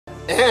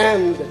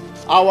and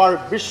our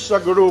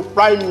Vishwaguru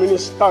Prime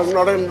Minister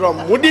Narendra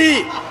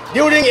Modi,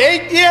 during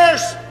 8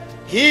 years,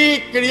 he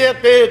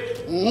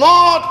created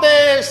not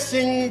a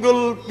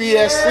single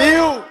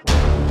PSU.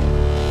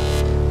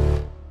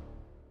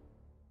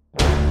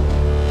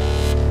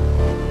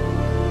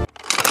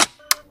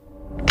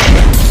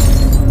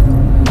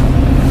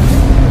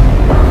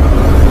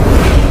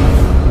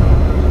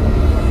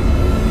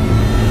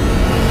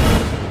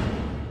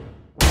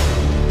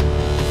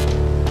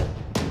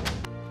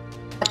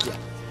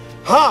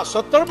 हाँ,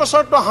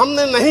 70% तो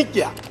हमने नहीं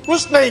किया,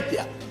 कुछ नहीं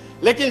किया,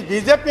 लेकिन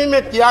बीजेपी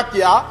में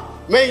किया।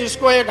 मैं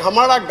इसको एक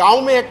हमारा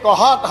गांव में एक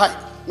कहावत है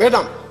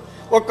मैडम,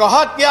 वो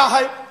कहावत क्या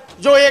है,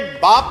 जो एक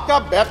बाप का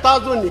बेटा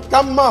जो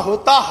निकम्मा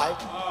होता है,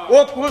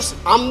 वो कुछ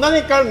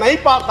आमदनी कर नहीं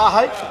पाता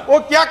है, वो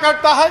क्या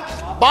करता है,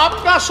 बाप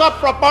का सब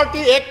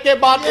प्रॉपर्टी एक के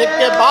बाद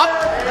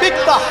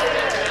बिकता है,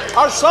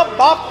 और सब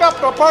बाप का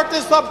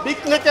प्रॉपर्टी सब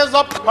बिकने के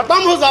जब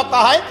खत्म हो जाता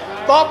है,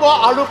 तो वो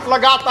आरोप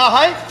लगाता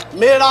है,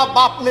 मेरा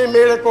बाप ने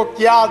मेरे को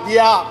क्या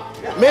दिया,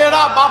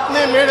 मेरा बाप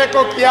ने मेरे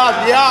को क्या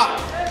दिया।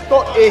 तो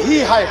यही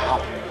है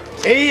हाल,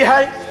 यही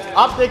है।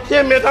 आप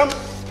देखिए मैडम,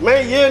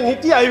 मैं ये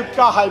नीति आयोग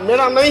का है,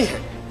 मेरा नहीं है,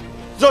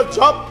 जो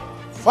जब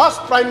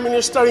first prime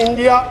minister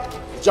India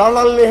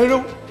Jawaharlal Nehru,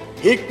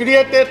 he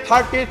created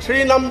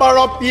 33 number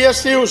of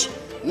PSUs,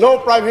 no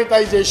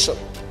privatization.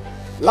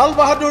 Lal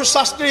Bahadur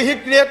Shastri, he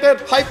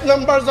created 5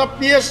 numbers of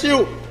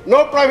PSU,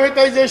 no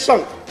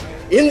privatization.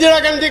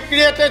 Indira Gandhi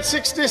created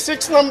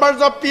 66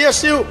 numbers of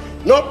PSU,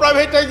 no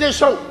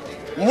privatization.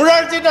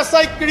 Morarji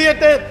Desai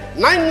created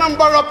 9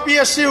 number of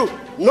PSU,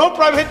 no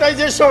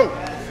privatization.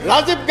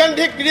 Rajiv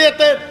Gandhi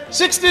created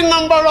 16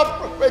 number of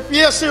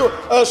PSU,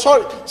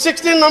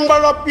 16 number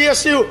of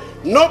PSU,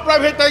 no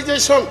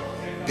privatization.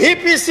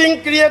 VP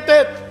Singh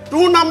created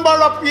 2 number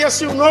of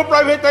PSU, no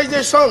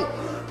privatization.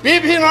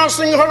 PV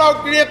Narasimha Rao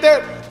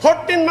created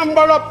 14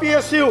 number of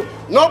PSU,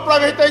 no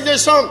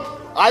privatization.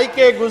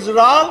 I.K.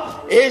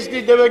 Gujral,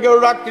 H.D.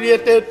 Devegowda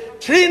created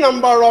 3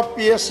 number of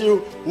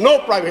PSU, no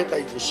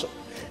privatization.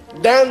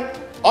 Then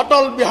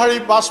Atal Bihari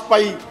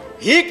Vajpayee,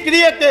 he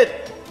created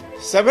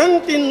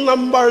 17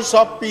 numbers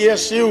of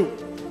PSU.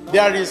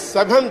 There is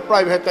 7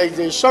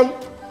 privatization.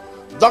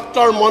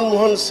 Dr.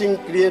 Manmohan Singh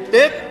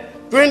created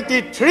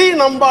 23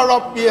 number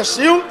of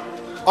PSU,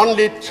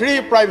 only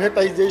 3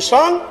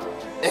 privatization.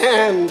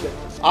 And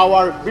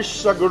our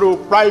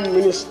Vishwaguru Prime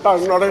Minister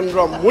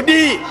Narendra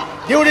Modi,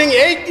 during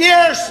 8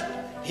 years,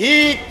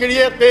 he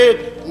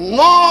created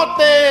not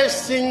a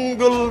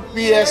single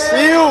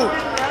PSU,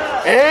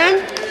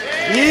 and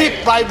he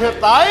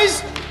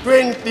privatized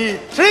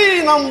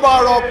 23 number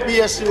of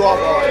PSU.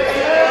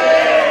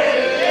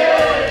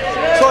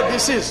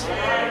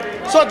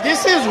 So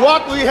this is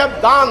what we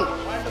have done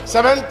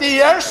 70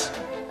 years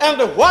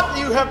and what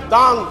you have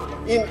done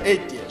in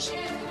 8 years.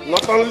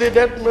 Not only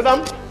that,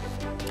 madam,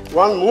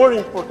 one more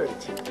important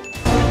thing.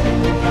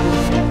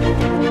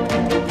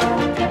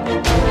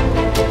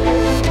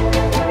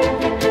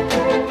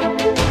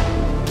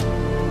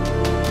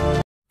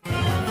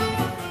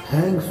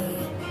 Thanks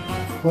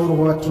for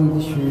watching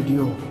this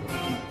video.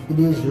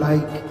 Please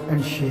like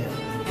and share.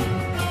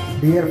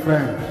 Dear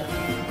friends,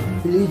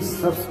 please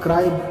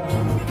subscribe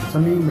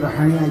Shamim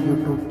Rahniya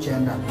YouTube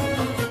channel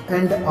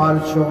and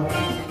also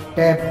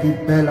tap the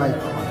bell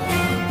icon.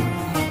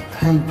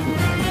 Thank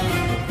you.